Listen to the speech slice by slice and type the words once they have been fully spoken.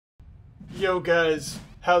Yo guys,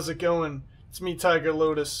 how's it going? It's me, Tiger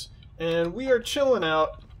Lotus, and we are chilling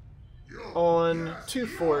out on 2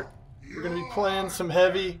 Fort. We're gonna be playing some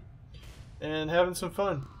heavy and having some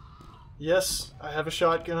fun. Yes, I have a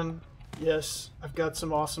shotgun. Yes, I've got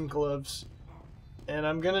some awesome gloves. And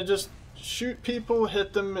I'm gonna just shoot people,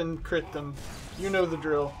 hit them, and crit them. You know the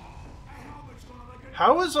drill.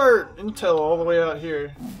 How is our intel all the way out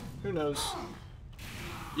here? Who knows?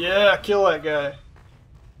 Yeah, kill that guy.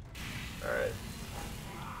 Alright.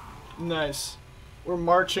 Nice. We're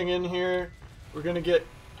marching in here. We're gonna get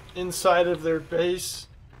inside of their base.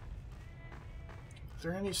 Are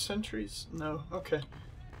there any sentries? No. Okay.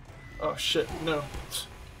 Oh shit, no.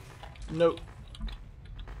 Nope.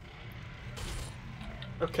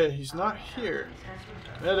 Okay, he's not here.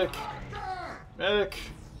 Medic. Medic.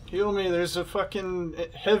 Heal me, there's a fucking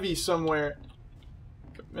heavy somewhere.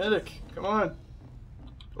 Medic, come on.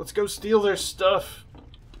 Let's go steal their stuff.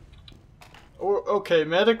 Or, okay,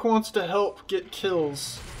 medic wants to help get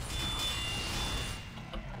kills.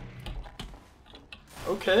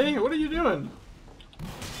 Okay, what are you doing?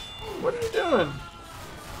 What are you doing?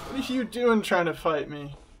 What are you doing trying to fight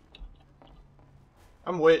me?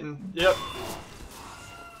 I'm waiting. Yep.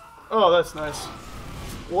 Oh, that's nice.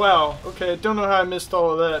 Wow, okay, don't know how I missed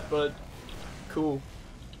all of that, but cool.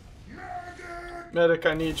 Medic,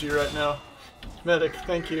 I need you right now. Medic,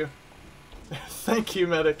 thank you. Thank you,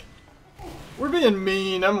 medic. We're being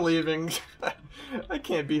mean, I'm leaving. I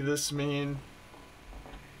can't be this mean.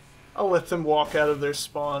 I'll let them walk out of their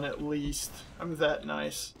spawn at least. I'm that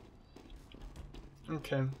nice.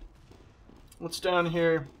 Okay. What's down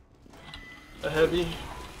here? A heavy?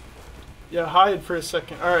 Yeah, hide for a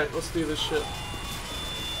second. Alright, let's do this shit.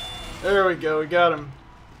 There we go, we got him.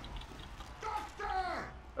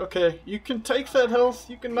 Okay, you can take that health,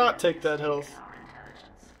 you can not take that health.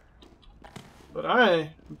 But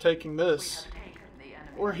I am taking this.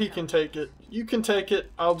 Or he can take it. You can take it,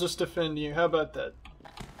 I'll just defend you. How about that?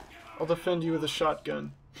 I'll defend you with a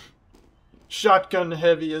shotgun. Shotgun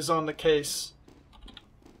heavy is on the case.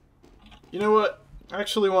 You know what? I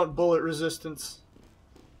actually want bullet resistance.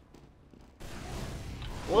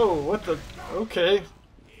 Whoa, what the... Okay.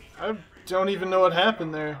 I don't even know what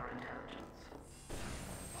happened there.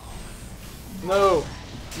 No,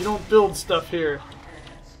 you don't build stuff here.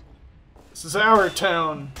 This is our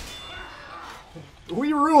town.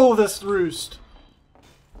 We rule this roost.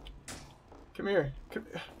 Come here. Come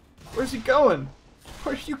here. Where's he going?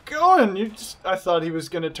 Where are you going? I thought he was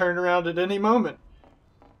going to turn around at any moment.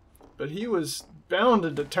 But he was bound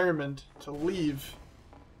and determined to leave.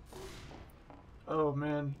 Oh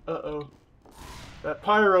man. Uh-oh. That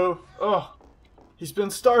pyro. Oh. He's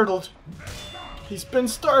been startled. He's been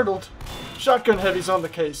startled. Shotgun heavy's on the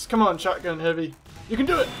case. Come on, shotgun heavy. You can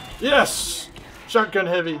do it. Yes! Shotgun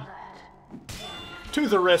heavy. To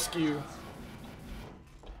the rescue.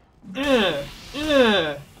 Yeah.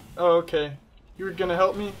 Yeah. Oh, okay. You were gonna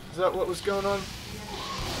help me? Is that what was going on?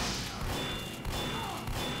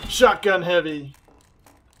 Shotgun heavy.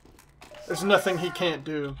 There's nothing he can't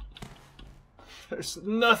do. There's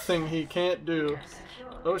nothing he can't do.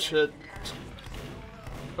 Oh shit.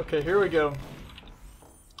 Okay, here we go.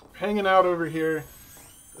 Hanging out over here.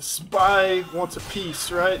 The spy wants a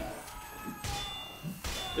piece, right?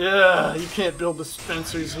 Yeah, you can't build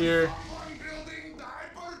dispensers here.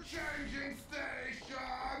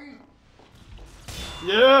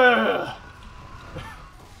 Yeah!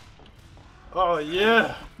 Oh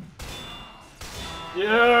yeah!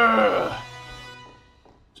 Yeah!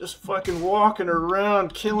 Just fucking walking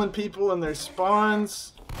around, killing people in their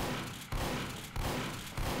spawns.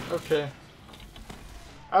 Okay.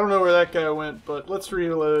 I don't know where that guy went, but let's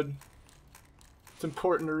reload. It's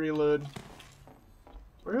important to reload.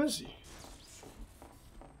 Where is he?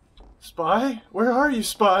 Spy? Where are you,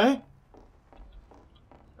 Spy?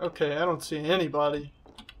 Okay, I don't see anybody.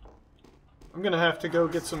 I'm gonna have to go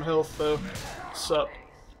get some health, though. Sup.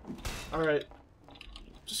 Alright.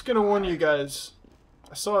 Just gonna warn you guys.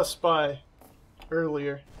 I saw a spy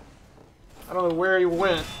earlier. I don't know where he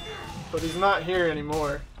went, but he's not here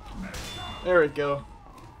anymore. There we go.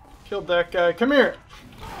 Killed that guy. Come here!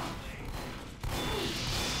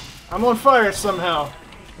 I'm on fire somehow.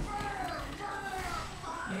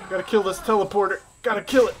 Gotta kill this teleporter. Gotta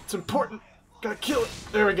kill it. It's important. Gotta kill it.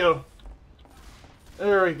 There we go.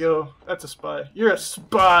 There we go. That's a spy. You're a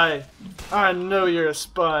spy. I know you're a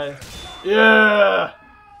spy. Yeah!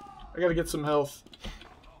 I gotta get some health.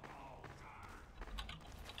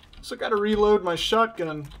 So I gotta reload my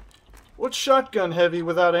shotgun. What's shotgun heavy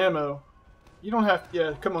without ammo? You don't have...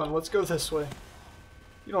 Yeah, come on. Let's go this way.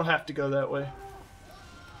 You don't have to go that way.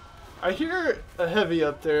 I hear a heavy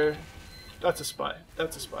up there. That's a spy.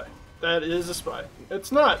 That's a spy. That is a spy.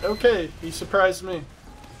 It's not. Okay, he surprised me.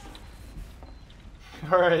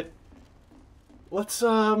 Alright. Let's,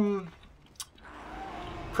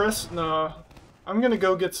 press... Nah. I'm gonna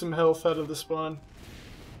go get some health out of the spawn.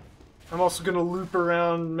 I'm also gonna loop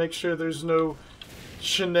around, make sure there's no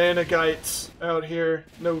shenanigites out here.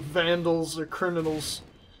 No vandals or criminals.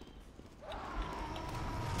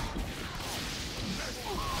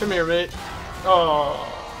 Come here, mate.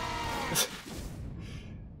 Oh.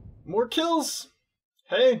 More kills?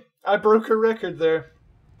 Hey, I broke a record there.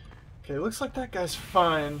 Okay, looks like that guy's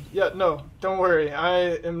fine. Yeah, no, don't worry.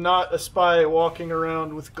 I am not a spy walking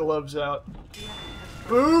around with gloves out.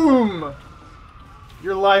 Boom!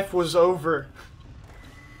 Your life was over.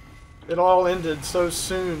 It all ended so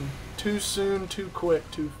soon. Too soon, too quick,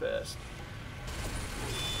 too fast.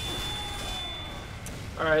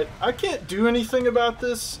 Alright, I can't do anything about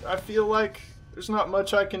this. I feel like there's not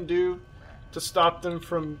much I can do to stop them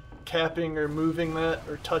from capping or moving that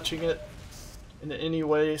or touching it in any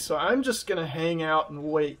way, so I'm just gonna hang out and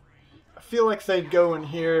wait. I feel like they'd go in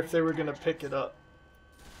here if they were gonna pick it up.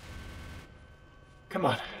 Come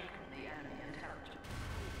on.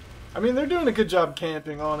 I mean, they're doing a good job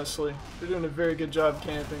camping, honestly. They're doing a very good job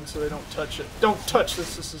camping, so they don't touch it. Don't touch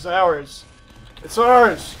this. This is ours. It's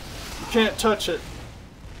ours. You can't touch it.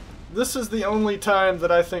 This is the only time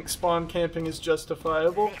that I think spawn camping is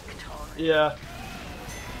justifiable. Yeah.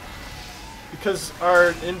 Because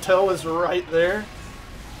our intel is right there.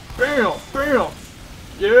 Bam! Bam!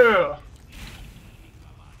 Yeah!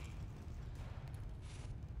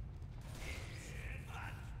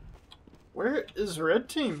 Where is red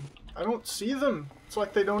team? I don't see them. It's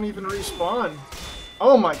like they don't even respawn.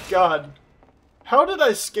 Oh my god. How did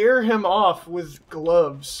I scare him off with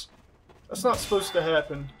gloves? That's not supposed to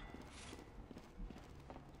happen.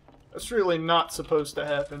 That's really not supposed to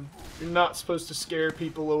happen. You're not supposed to scare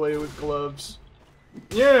people away with gloves.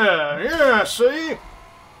 Yeah, yeah, see?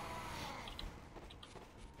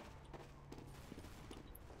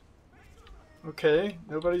 Okay,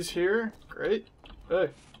 nobody's here. Great.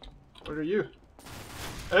 Hey, what are you?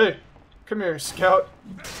 Hey, come here, scout.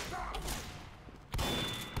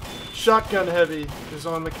 Shotgun heavy is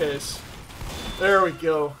on the case. There we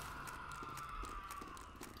go.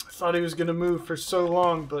 I thought he was gonna move for so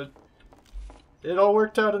long, but it all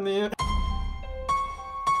worked out in the end.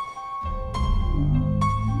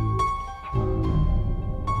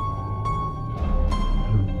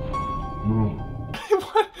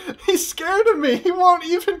 He's scared of me. He won't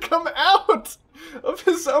even come out of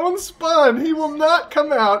his own spawn. He will not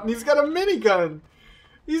come out, and he's got a minigun.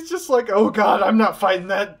 He's just like, oh god, I'm not fighting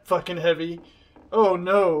that fucking heavy. Oh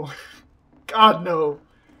no. God no.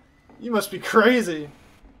 You must be crazy.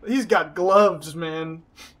 He's got gloves, man.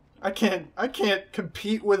 I can't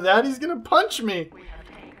compete with that. He's gonna punch me.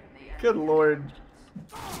 Good lord.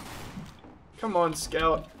 Come on,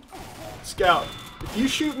 Scout. Scout. If you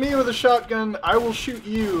shoot me with a shotgun, I will shoot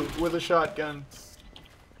you with a shotgun.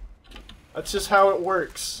 That's just how it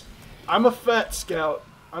works. I'm a fat Scout.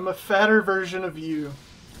 I'm a fatter version of you.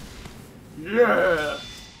 Yeah!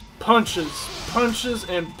 Punches. Punches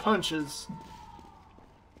and punches.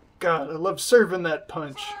 God, I love serving that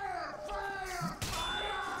punch.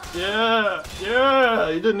 Yeah! Yeah!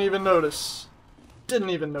 You didn't even notice.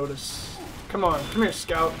 Didn't even notice. Come on, come here,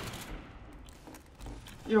 Scout.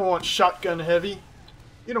 You don't want shotgun heavy.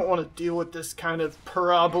 You don't want to deal with this kind of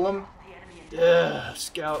problem. Yeah,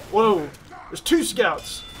 Scout. Whoa! There's two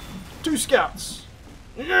Scouts! Two Scouts!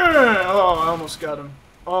 Yeah! Oh, I almost got him.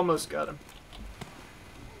 Almost got him.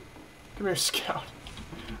 Come here, Scout.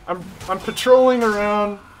 I'm patrolling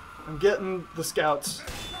around. I'm getting the Scouts.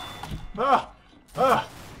 Ah! Ah!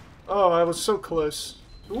 Oh, I was so close.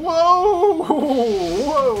 Whoa!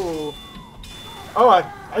 Whoa! Oh,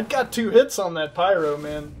 I got 2 hits on that pyro,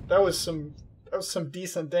 man. That was some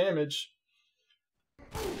decent damage.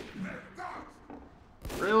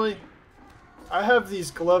 Really? I have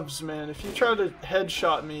these gloves, man. If you try to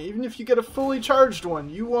headshot me, even if you get a fully charged one,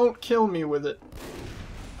 you won't kill me with it.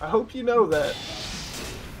 I hope you know that.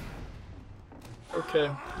 Okay,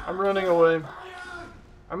 I'm running away.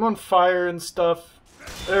 I'm on fire and stuff.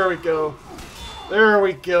 There we go. There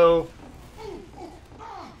we go.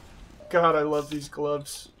 God, I love these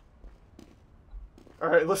gloves.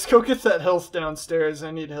 Alright, let's go get that health downstairs.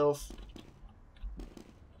 I need health.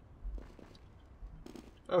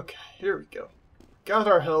 Okay, here we go. Got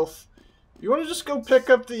our health. You want to just go pick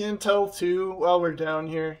up the intel too while we're down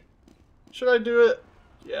here? Should I do it?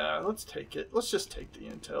 Yeah, let's take it. Let's just take the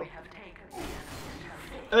intel.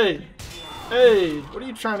 Hey! Hey! What are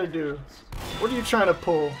you trying to do? What are you trying to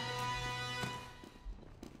pull?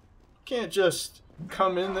 can't just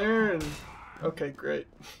come in there and... Okay, great.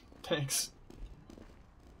 Thanks.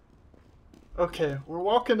 Okay, we're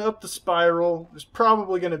walking up the spiral. There's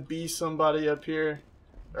probably going to be somebody up here.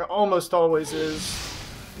 There almost always is.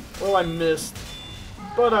 Well, I missed.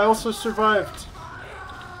 But I also survived.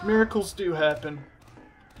 Miracles do happen.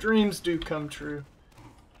 Dreams do come true.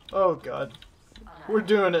 Oh, God. We're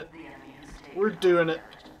doing it. We're doing it.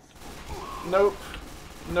 Nope.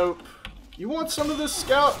 Nope. You want some of this,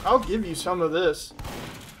 Scout? I'll give you some of this.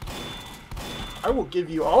 I will give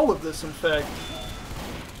you all of this, in fact.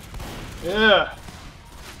 Yeah.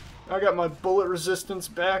 I got my bullet resistance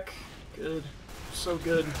back. Good. So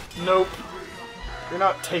good. Nope. You're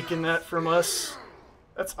not taking that from us.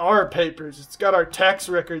 That's our papers. It's got our tax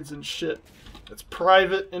records and shit. That's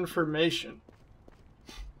private information.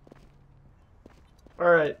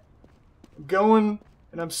 Alright. I'm going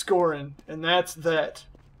and I'm scoring. And that's that.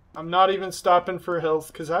 I'm not even stopping for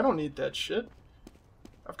health because I don't need that shit.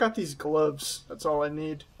 I've got these gloves. That's all I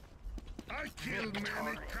need. I killed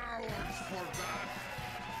many cowards for that.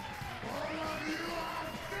 All of you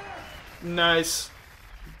are dead. Nice.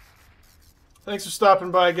 Thanks for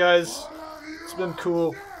stopping by, guys. It's been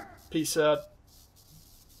cool. Peace out.